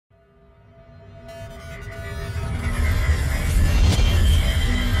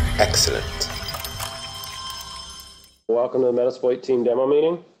Excellent. Welcome to the Metasploit team demo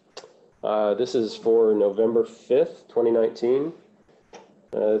meeting. This is for November 5th, 2019.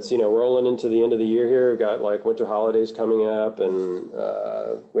 It's, rolling into the end of the year here. We've got like winter holidays coming up, and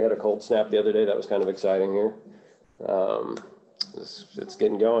we had a cold snap the other day. That was kind of exciting here. It's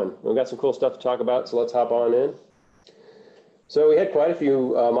getting going. We've got some cool stuff to talk about, so let's hop on in. So we had quite a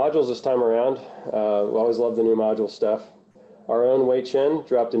few modules this time around. We always love the new module stuff. Our own Wei Chen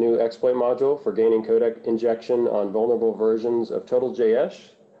dropped a new exploit module for gaining code injection on vulnerable versions of Total.js,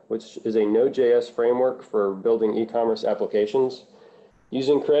 which is a Node.js framework for building e-commerce applications.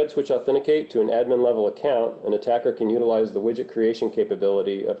 Using creds which authenticate to an admin level account, an attacker can utilize the widget creation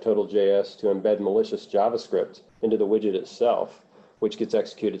capability of Total.js to embed malicious JavaScript into the widget itself, which gets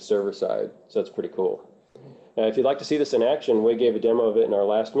executed server-side. So that's pretty cool. If you'd like to see this in action, Wei gave a demo of it in our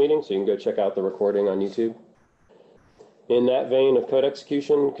last meeting, so you can go check out the recording on YouTube. In that vein of code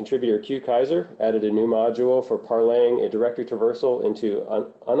execution, contributor Q Kaiser added a new module for parlaying a directory traversal into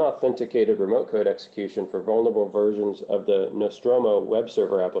unauthenticated remote code execution for vulnerable versions of the Nostromo web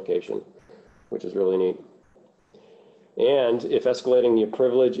server application, which is really neat. And if escalating your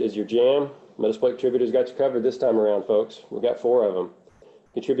privilege is your jam, Metasploit contributors got you covered this time around, folks. We've got 4 of them.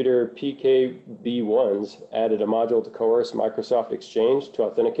 Contributor PKB1s added a module to coerce Microsoft Exchange to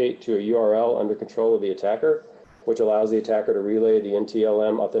authenticate to a URL under control of the attacker, which allows the attacker to relay the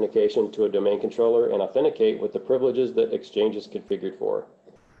NTLM authentication to a domain controller and authenticate with the privileges that Exchange is configured for.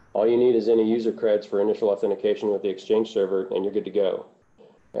 All you need is any user creds for initial authentication with the Exchange server, and you're good to go.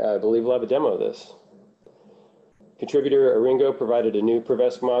 I believe we'll have a demo of this. Contributor Aringo provided a new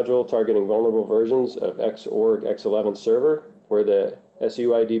Prevesc module targeting vulnerable versions of Xorg X11 server, where the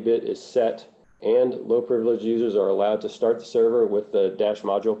SUID bit is set and low privilege users are allowed to start the server with the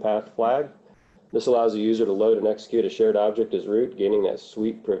 -modulepath flag. This allows the user to load and execute a shared object as root, gaining that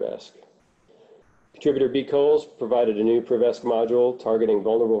sweet Prevesc. Contributor B. Coles provided a new Prevesc module targeting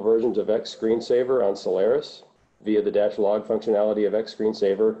vulnerable versions of xscreensaver on Solaris via the -log functionality of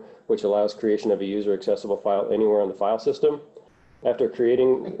xscreensaver, which allows creation of a user-accessible file anywhere on the file system. After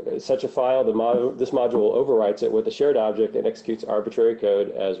creating such a file, this module overwrites it with a shared object and executes arbitrary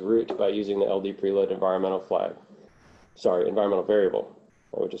code as root by using the LD preload environmental variable,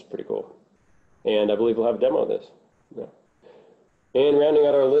 which is pretty cool. And I believe we'll have a demo of this. Yeah. And rounding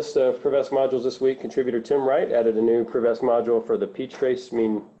out our list of Prevesc modules this week, contributor Tim Wright added a new Prevesc module for the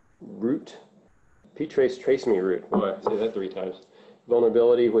ptrace_me root. Boy, I say that 3 times.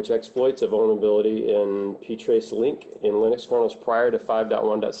 Vulnerability, which exploits a vulnerability in ptrace link in Linux kernels prior to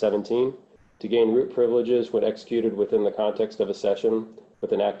 5.1.17 to gain root privileges when executed within the context of a session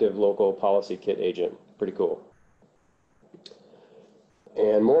with an active local policy kit agent. Pretty cool.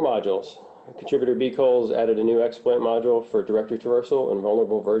 And more modules. Contributor B. Coles added a new exploit module for directory traversal and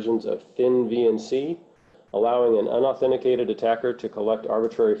vulnerable versions of ThinVNC, allowing an unauthenticated attacker to collect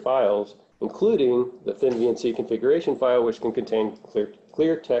arbitrary files, including the ThinVNC configuration file, which can contain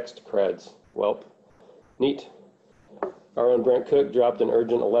clear text creds. Welp. Neat. Our own Brent Cook dropped an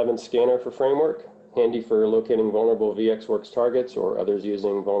Urgent 11 scanner for framework, handy for locating vulnerable VxWorks targets or others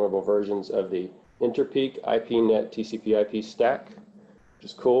using vulnerable versions of the Interpeak IPNet TCP/IP stack, which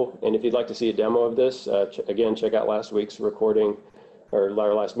is cool. And if you'd like to see a demo of this, again, check out last week's recording, or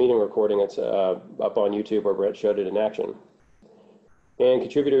our last meeting recording. It's up on YouTube where Brent showed it in action. And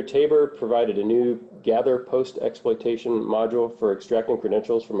contributor Tabor provided a new gather post exploitation module for extracting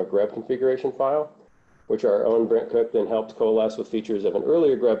credentials from a Grub configuration file, which our own Brent Cook then helped coalesce with features of an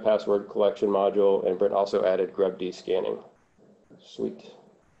earlier Grub password collection module, and Brent also added grubd scanning. Sweet.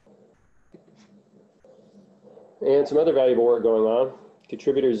 And some other valuable work going on.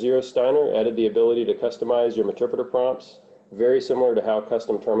 Contributor Zero Steiner added the ability to customize your interpreter prompts, very similar to how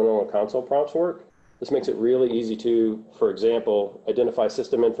custom terminal and console prompts work. This makes it really easy to, for example, identify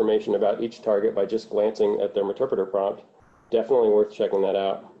system information about each target by just glancing at their interpreter prompt. Definitely worth checking that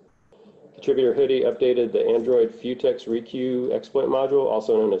out. Contributor Hoodie updated the Android Futex Requeue exploit module,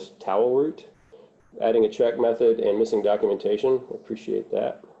 also known as towel root, adding a check method and missing documentation. Appreciate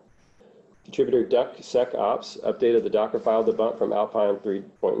that. Contributor DuckSecOps updated the Docker file debunk from Alpine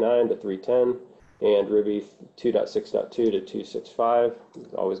 3.9 to 3.10 and Ruby 2.6.2 to 2.6.5.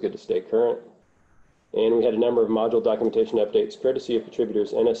 Always good to stay current. And we had a number of module documentation updates courtesy of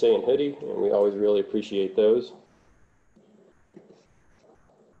contributors NSA and Hoodie, and we always really appreciate those.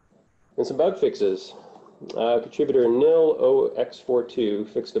 And some bug fixes. Contributor NilOX42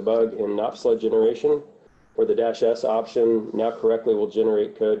 fixed a bug in NOP generation, where the -s option now correctly will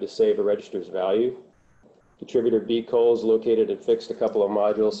generate code to save a register's value. Contributor B. Coles located and fixed a couple of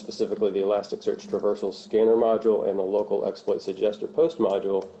modules, specifically the Elasticsearch Traversal Scanner module and the Local Exploit Suggester Post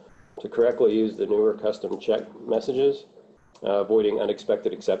module, to correctly use the newer custom check messages, avoiding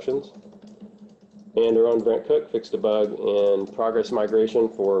unexpected exceptions. And our own Brent Cook fixed a bug in progress migration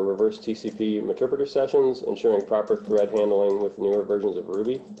for reverse TCP interpreter sessions, ensuring proper thread handling with newer versions of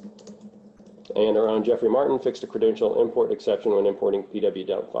Ruby. And our own Jeffrey Martin fixed a credential import exception when importing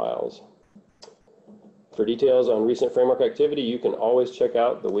pwdump files. For details on recent framework activity, you can always check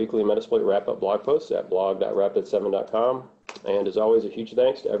out the weekly Metasploit wrap-up blog posts at blog.rapid7.com. And as always, a huge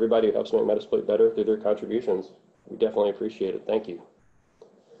thanks to everybody who helps make Metasploit better through their contributions. We definitely appreciate it. Thank you.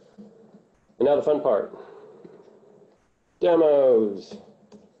 And now the fun part. Demos.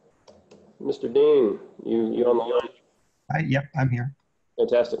 Mr. Dean, you on the line? Yep, I'm here.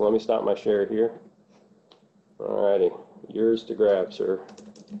 Fantastic. Let me stop my share here. All righty. Yours to grab, sir.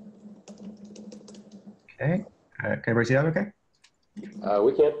 Okay. Can everybody see that okay?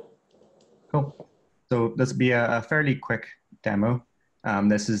 We can. Cool. So this will be a fairly quick demo.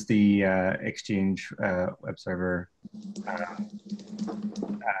 This is the Exchange web server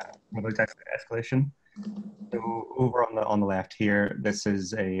escalation. So over on the left here, this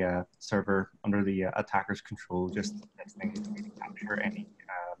is a server under the attacker's control, just testing to capture any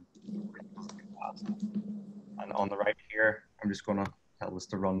and on the right here, I'm just going to tell this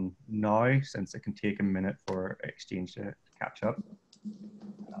to run now, since it can take a minute for Exchange to catch up.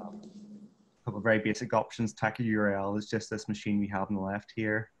 A couple of very basic options. Attacker URL is just this machine we have on the left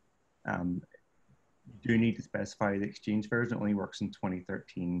here. You do need to specify the Exchange version. It only works in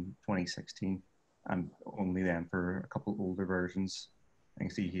 2013, 2016, and only then for a couple older versions. You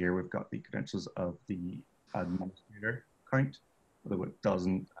can see here we've got the credentials of the administrator account, although it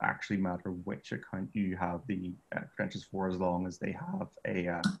doesn't actually matter which account you have the credentials for, as long as they have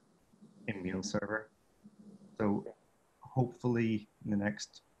a in-mail server. So hopefully in the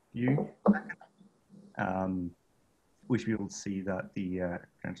next few seconds, we should be able to see that the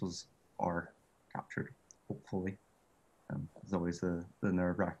credentials are captured, hopefully. It's always the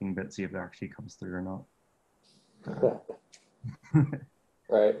nerve-wracking bit, see if it actually comes through or not.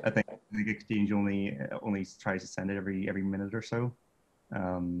 Right. I think the Exchange only tries to send it every minute or so.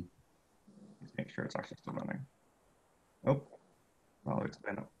 Just make sure it's actually still running. Oh, well, it's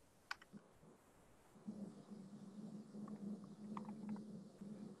been up.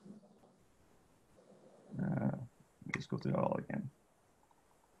 Let me just go through it all again.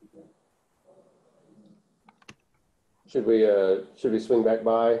 Should we swing back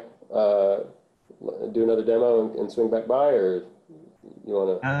by, do another demo and swing back by, or you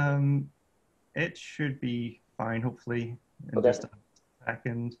want to? It should be fine, hopefully, in just a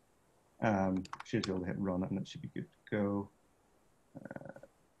second. Should be able to hit run, and it should be good to go.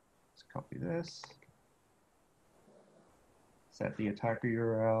 Let's copy this. Set the attacker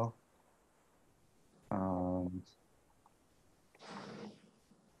URL. And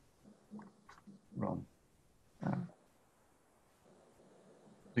run.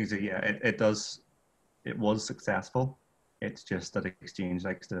 So yeah, it was successful. It's just that Exchange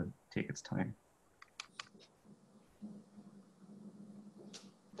likes to take its time.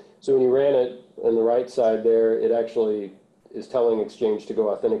 So when you ran it on the right side there, it actually is telling Exchange to go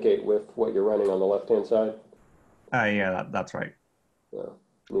authenticate with what you're running on the left-hand side? Yeah, that's right. Yeah.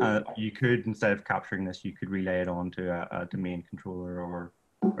 You could, instead of capturing this, you could relay it onto a domain controller or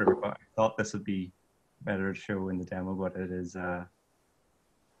whatever, but I thought this would be better to show in the demo, but it is, I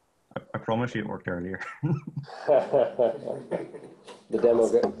promise you it worked earlier. The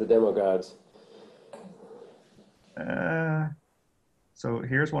demo gods. So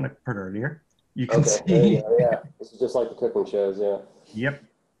here's one I put earlier. You can see. There you go, yeah. This is just like the cooking shows, yeah. Yep.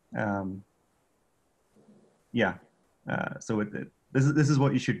 Yeah. So this is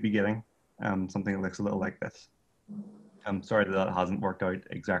what you should be getting. Something that looks a little like this. I'm sorry that hasn't worked out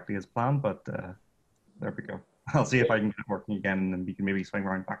exactly as planned, but there we go. I'll see if I can get it working again, and then we can maybe swing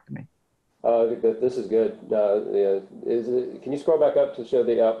around back to me. This is good. Yeah. Can you scroll back up to show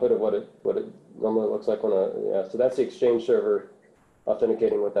the output of what it normally looks like when yeah. So that's the Exchange server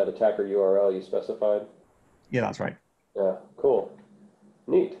authenticating with that attacker URL you specified. Yeah, that's right. Yeah, cool.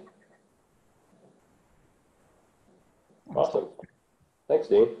 Neat. Awesome. Thanks,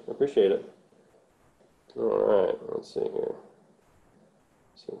 Dean. Appreciate it. All right, let's see here.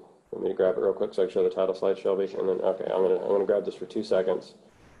 Let me grab it real quick so I can show the title slide, Shelby, and then okay, I'm gonna grab this for 2 seconds.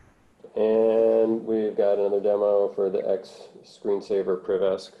 And we've got another demo for the xscreensaver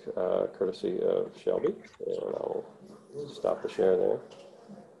Privesc, courtesy of Shelby. And I'll stop the share there.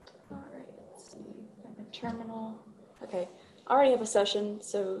 All right, let's see. I'm in terminal. Okay, I already have a session.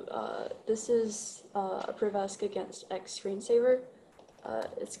 So this is a Privesc against xscreensaver.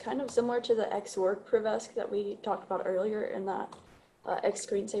 It's kind of similar to the Xorg Privesc that we talked about earlier, in that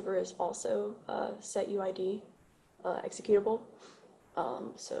xscreensaver is also set UID executable.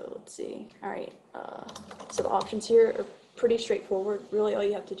 So let's see. All right. So the options here are pretty straightforward. Really, all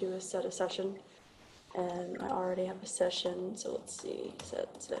you have to do is set a session. And I already have a session. So let's see.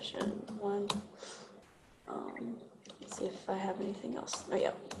 Set session 1. Let's see if I have anything else. Oh,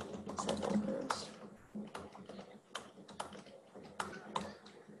 yeah. Set workers.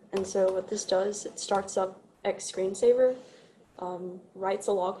 And so what this does, it starts up xscreensaver, writes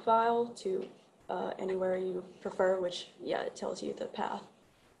a log file to anywhere you prefer, which, yeah, it tells you the path.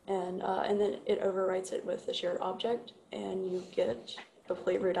 And then it overwrites it with the shared object, and you get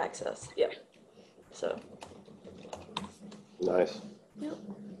hopefully root access. Yep. So. Nice. Yep.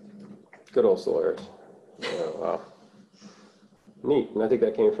 Good old Solaris. Oh, wow. Neat. And I think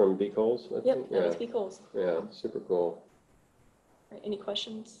that came from B. Coles. Yep, that was B. Coles. Yeah, super cool. Right, any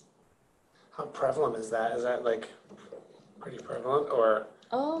questions? How prevalent is that? Is that like pretty prevalent, or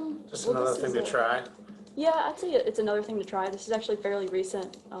just well, another thing to try? Yeah, I'd say it's another thing to try. This is actually fairly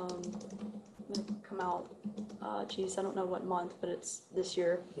recent. Gonna come out, geez, I don't know what month, but it's this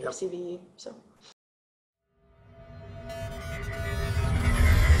year, Yep. CVE, so.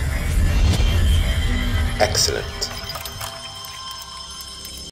 Excellent.